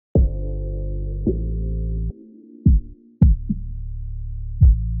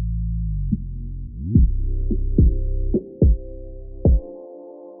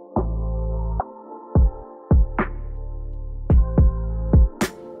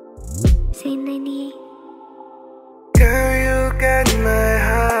say 98. Girl, you got my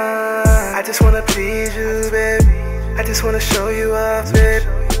heart. I just wanna please you, baby. I just wanna show you off, baby.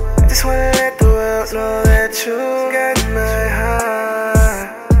 I just wanna let the world know that you got my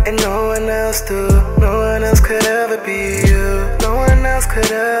heart. And no one else do. No one else could ever be you. No one else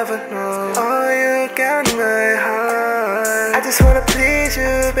could ever know. Oh, you got my heart. I just wanna please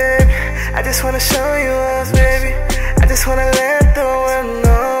you, baby. I just wanna show you off, baby. I just wanna let the world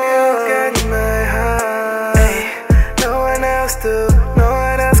know you got my heart. Ay, no one else do. No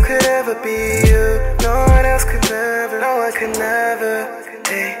one else could ever be you. No one else could never. No one could never.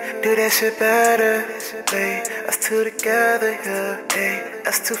 Ay, do that shit better. Ay, us two together, yeah. Ay,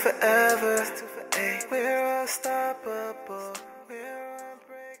 us two forever. Ay, we're unstoppable. We're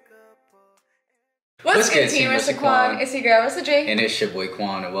unbreakable. What's good, team? Mr. Quan. It's your girl, Mr. J. And it's your boy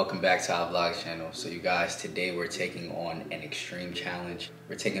Quan, and welcome back to our vlog channel. So you guys, today we're taking on an extreme challenge.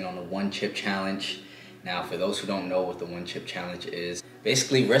 We're taking on the one chip challenge. Now, for those who don't know what the one chip challenge is,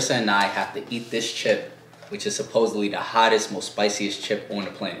 basically Rissa and I have to eat this chip, which is supposedly the hottest, most spiciest chip on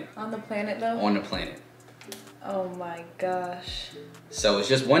the planet. On the planet, though? On the planet. Oh my gosh. So it's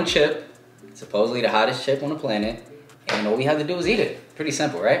just one chip, supposedly the hottest chip on the planet, and all we have to do is eat it. Pretty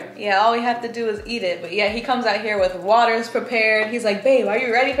simple, right? Yeah, all we have to do is eat it. But yeah, he comes out here with waters prepared. He's like, babe, are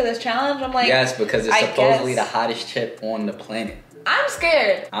you ready for this challenge? I'm like, yes, because it's supposedly the hottest chip on the planet. I'm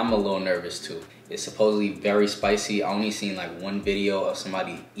scared. I'm a little nervous too. It's supposedly very spicy. I only seen like one video of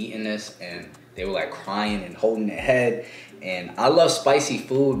somebody eating this and they were like crying and holding their head. And I love spicy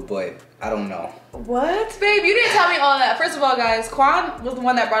food, but I don't know. What? Babe, you didn't tell me all that. First of all, guys, Quan was the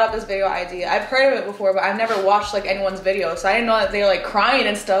one that brought up this video idea. I've heard of it before, but I've never watched like anyone's video, so I didn't know that they were like crying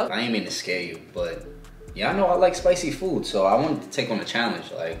and stuff. I didn't mean to scare you, but yeah, I know I like spicy food, so I wanted to take on the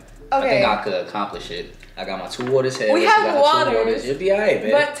challenge. Like, okay. I think I could accomplish it. I got my 2 waters here. We have waters. You'll be alright,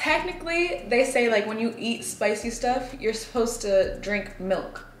 babe. But technically, they say like when you eat spicy stuff, you're supposed to drink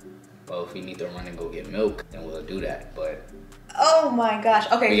milk. Well, if we need to run and go get milk, then we'll do that, but... Oh my gosh.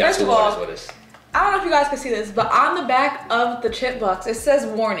 Okay, first of all, I don't know if you guys can see this, but on the back of the chip box, it says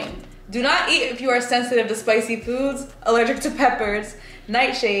warning. Do not eat if you are sensitive to spicy foods, allergic to peppers,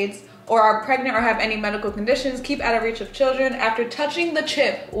 nightshades, or are pregnant or have any medical conditions. Keep out of reach of children. After touching the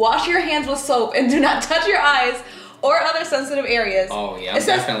chip, wash your hands with soap and do not touch your eyes or other sensitive areas. Oh yeah, I'm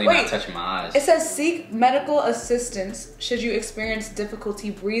definitely not touching my eyes. It says seek medical assistance should you experience difficulty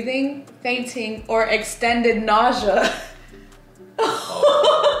breathing, fainting, or extended nausea.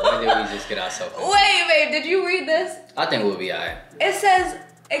 Oh, why did we just get ourselves in? Wait, babe, did you read this? I think we'll be alright. It says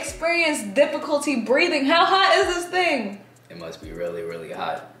experience difficulty breathing. How hot is this thing? It must be really, really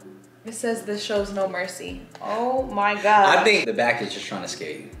hot. It says this shows no mercy. Oh my god. I think the back is just trying to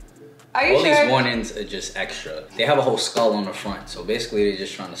scare you. Are you sure? All these warnings are just extra. They have a whole skull on the front, so basically they're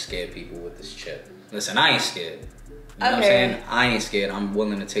just trying to scare people with this chip. Listen, I ain't scared. You know what I'm saying? I ain't scared. I'm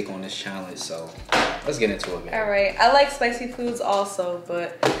willing to take on this challenge, so let's get into it, man. All right. I like spicy foods also,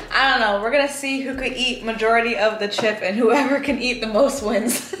 but I don't know. We're going to see who could eat majority of the chip, and whoever can eat the most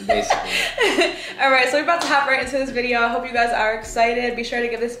wins. Basically. All right, so we're about to hop right into this video. I hope you guys are excited. Be sure to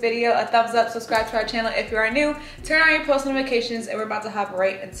give this video a thumbs up, subscribe to our channel if you are new, turn on your post notifications, and we're about to hop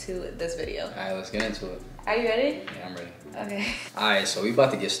right into this video. All right, let's get into it. Are you ready? Yeah, I'm ready. Okay. Alright, so we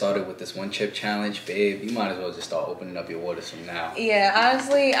about to get started with this one chip challenge. Babe, you might as well just start opening up your waters from now. Yeah,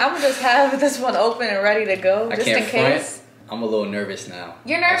 honestly, I'm gonna just have this one open and ready to go, just in case. I'm a little nervous now.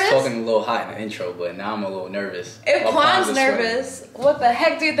 You're nervous? I was talking a little hot in the intro, but now I'm a little nervous. If Quan's nervous, what the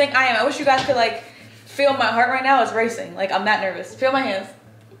heck do you think I am? I wish you guys could like feel my heart right now. It's racing. Like, I'm that nervous. Feel my hands.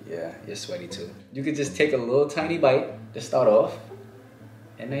 Yeah, you're sweaty too. You could just take a little tiny bite to start off.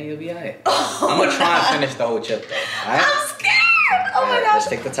 And then you'll be alright. Oh, I'm gonna try and finish the whole chip though. Alright? I'm scared! Oh my gosh. Let's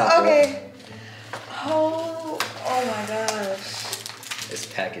take the top off. Okay. Oh my gosh. This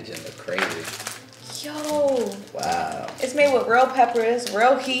packaging look crazy. Yo. Wow. It's made with real peppers,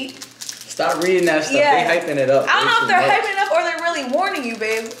 real heat. Stop reading that stuff. Yeah. They hyping it up. I don't know if they're hyping it up or they're really warning you,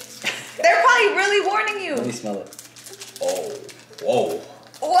 babe. They're probably really warning you. Let me smell it. Oh. Whoa.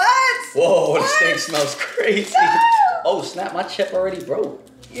 What? Whoa, this thing smells crazy. No. Oh snap, my chip already broke.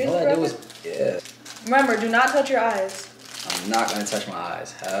 All I do is, yeah. Remember, do not touch your eyes. I'm not gonna touch my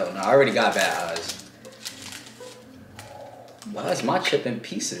eyes. Hell no, I already got bad eyes. Why is my chip in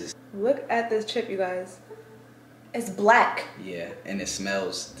pieces? Look at this chip, you guys. It's black. Yeah, and it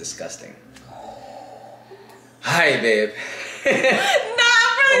smells disgusting. Hi, babe. Nah, I'm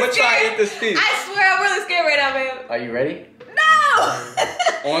really I'm gonna try to eat this piece. I swear, I'm really scared right now, babe. Are you ready?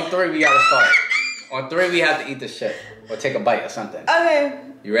 No! On 3, we gotta start. On 3, we have to eat this shit. Or take a bite or something. Okay.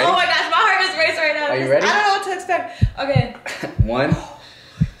 You ready? Oh my gosh, my heart is racing right now. Are you ready? I don't know what to expect. Okay. 1,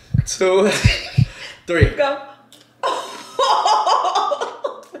 2, 3. Go.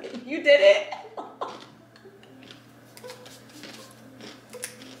 You did it.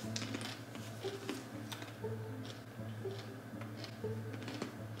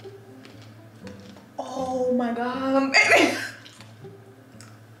 Oh my god, baby.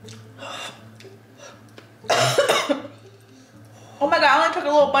 Oh my god, I only took a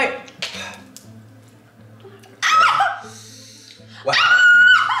little bite. Wow.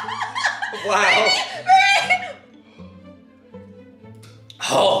 Wow.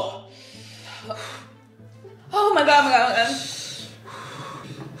 Oh. Oh my god, oh my god, oh my god.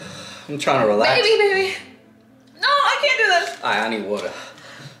 I'm trying to relax. Baby. No, I can't do this. Alright, I need water.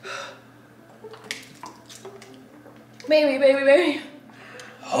 Baby.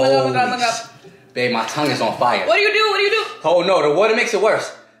 Oh my god, oh my god, oh my god. Babe, my tongue is on fire. What do you do? Oh no, the water makes it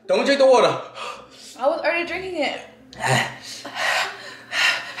worse. Don't drink the water. I was already drinking it. How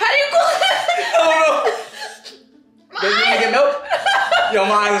do you cool it? Oh no. Babe, you wanna get milk? Yo,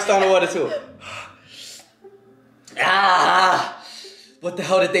 my eyes are starting to water too. Ah! What the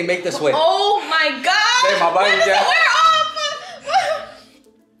hell did they make this with? Oh my god! Babe, my body's down.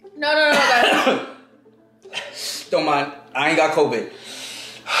 No, guys. Don't mind. I ain't got COVID.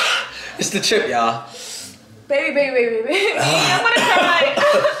 It's the chip, y'all. Baby. I'm gonna cry.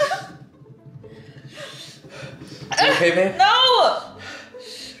 You okay, babe? No!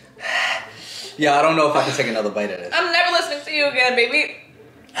 Yeah, I don't know if I can take another bite of this. I'm never listening to you again, baby.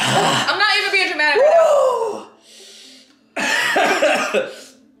 I'm not even being dramatic right now.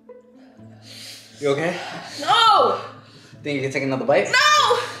 You okay? No! Think you can take another bite?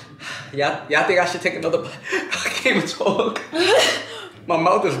 No! Yeah, I think I should take another bite. I can't even talk. My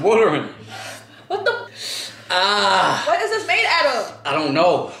mouth is watering. What the? What is this made out of? I don't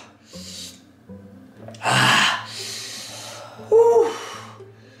know.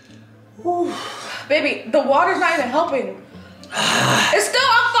 Baby, the water's not even helping. It's still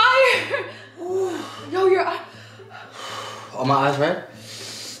on fire. Yo, your eye. Are my eyes red?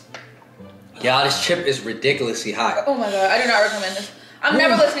 Yeah, this chip is ridiculously hot. Oh my god, I do not recommend this. I'm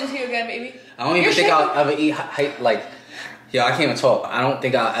never listening to you again, baby. I don't even think I'll ever eat like. Yo, I can't even talk. I don't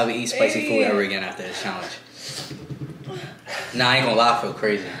think I'll ever eat spicy food ever again after this challenge. Nah, I ain't gonna lie, I feel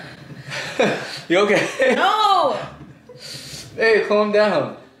crazy. You okay? No! Hey, calm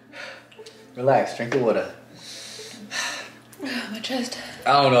down. Relax, drink the water. My chest.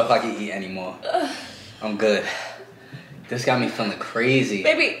 I don't know if I can eat anymore. I'm good. This got me feeling crazy.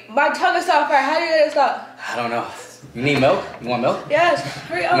 Baby, my tongue is on fire. How do you get it stop? I don't know. You need milk? You want milk? Yes,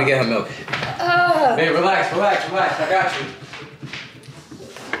 hurry up. Let me get her milk. Hey, relax. I got you.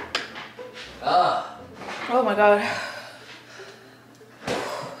 Oh my god.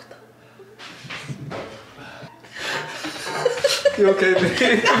 You okay,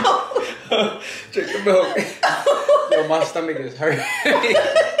 baby? No. Drink the milk. Yo, my stomach is hurting.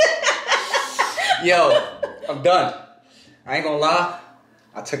 Yo, I'm done. I ain't gonna lie.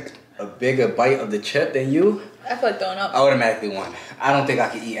 I took a bigger bite of the chip than you. I feel like throwing up. I automatically won. I don't think I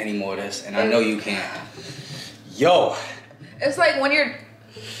can eat any more of this, and I know you can't. Yo. It's like when you're...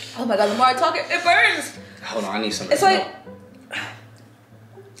 Oh my god, the more I talk, it burns. Hold on, I need some. It's like...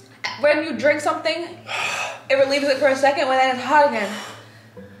 When you drink something, it relieves it for a second, but then it's hot again.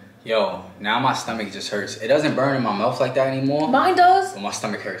 Yo, now my stomach just hurts. It doesn't burn in my mouth like that anymore. Mine does. But my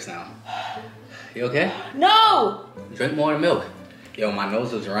stomach hurts now. You okay? No. Drink more milk. Yo, my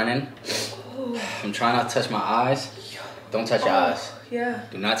nose is running. I'm trying not to touch my eyes. Don't touch your eyes. Yeah.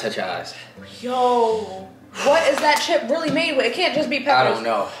 Do not touch your eyes. Yo. What is that chip really made with? It can't just be peppers. I don't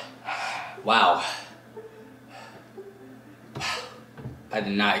know. Wow. I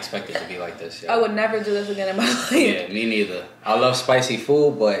did not expect it to be like this. Yo. I would never do this again in my life. Yeah, me neither. I love spicy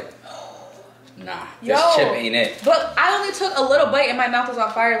food, but nah, this chip ain't it. But I only took a little bite and my mouth was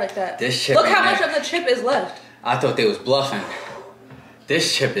on fire like that. This chip Look ain't how much it. of the chip is left. I thought they was bluffing.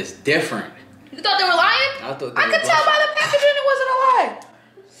 This chip is different. You thought they were lying? I thought they I were could tell by the packaging it wasn't a lie.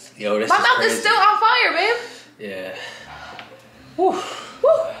 Yo, this My is mouth crazy. is still on fire, babe. Yeah. Whew.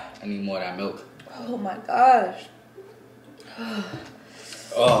 I need more of that milk. Oh my gosh.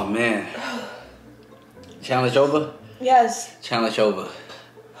 Oh man. Challenge over? Yes. Challenge over.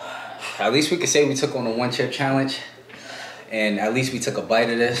 At least we could say we took on a one chip challenge. And at least we took a bite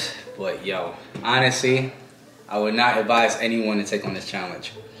of this. But yo, honestly, I would not advise anyone to take on this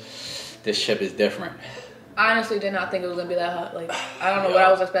challenge. This chip is different. I honestly did not think it was gonna be that hot. Like, I don't know what I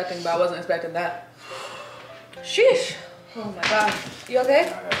was expecting, but I wasn't expecting that. Sheesh. Oh my god. You okay?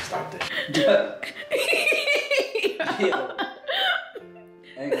 I gotta stop this. Yo.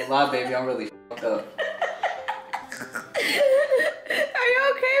 I ain't gonna lie, baby, I'm really fucked up. Are you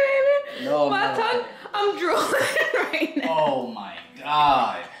okay, baby?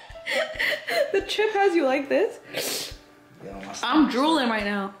 The chip has you like this? Yo, I'm drooling right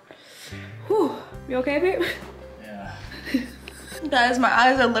now. Whew. You okay, babe? Yeah. Guys, my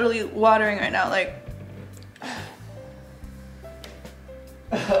eyes are literally watering right now. Like,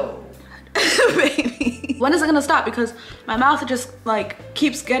 Oh. baby. When is it gonna stop? Because my mouth just like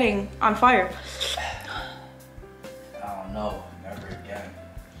keeps getting on fire. I don't know. Never again.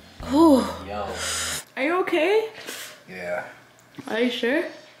 Whew. Yo. Are you okay? Yeah. Are you sure?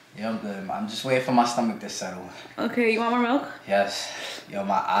 Yeah, I'm good. I'm just waiting for my stomach to settle. Okay, you want more milk? Yes. Yo,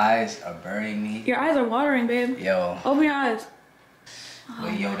 my eyes are burning me. Your eyes are watering, babe. Yo. Open your eyes.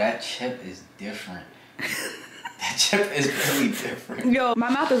 But yo, that chip is different. That chip is really different. Yo, my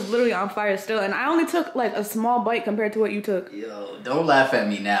mouth is literally on fire still, and I only took like a small bite compared to what you took. Yo, don't laugh at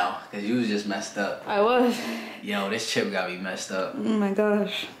me now, because you was just messed up. I was. Yo, this chip got me messed up. Oh my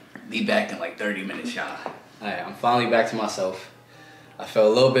gosh. Be back in like 30 minutes, y'all. Alright, I'm finally back to myself. I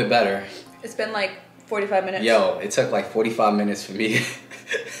felt a little bit better. It's been like 45 minutes. Yo, it took like 45 minutes for me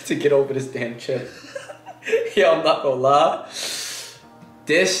to get over this damn chip. Yo, I'm not gonna lie.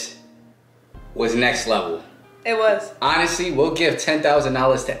 This was next level. It was. Honestly, we'll give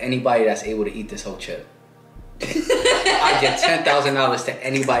 $10,000 to anybody that's able to eat this whole chip. I give $10,000 to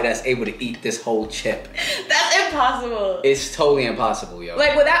anybody that's able to eat this whole chip. That's impossible. It's totally impossible, yo.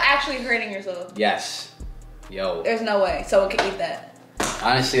 Like without actually hurting yourself. Yes. Yo. There's no way someone can eat that.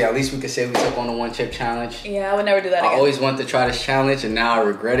 Honestly, at least we could say we took on the one chip challenge. Yeah, I would never do that again. I always wanted to try this challenge and now I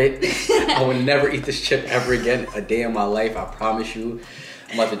regret it. I would never eat this chip ever again a day in my life, I promise you.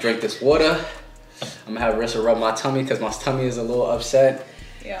 I'm about to drink this water. I'm gonna have Rissa rub my tummy because my tummy is a little upset.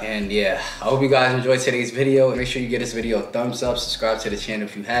 Yeah. And yeah, I hope you guys enjoyed today's video. Make sure you give this video a thumbs up, subscribe to the channel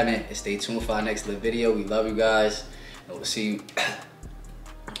if you haven't, and stay tuned for our next lit video. We love you guys, and we'll see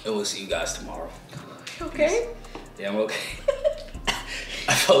you guys tomorrow. You okay? Yeah, I'm okay.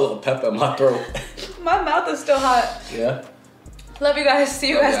 I felt a little pepper in my throat. My mouth is still hot. Yeah? Love you guys. See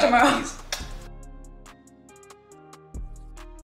you guys tomorrow. Peace.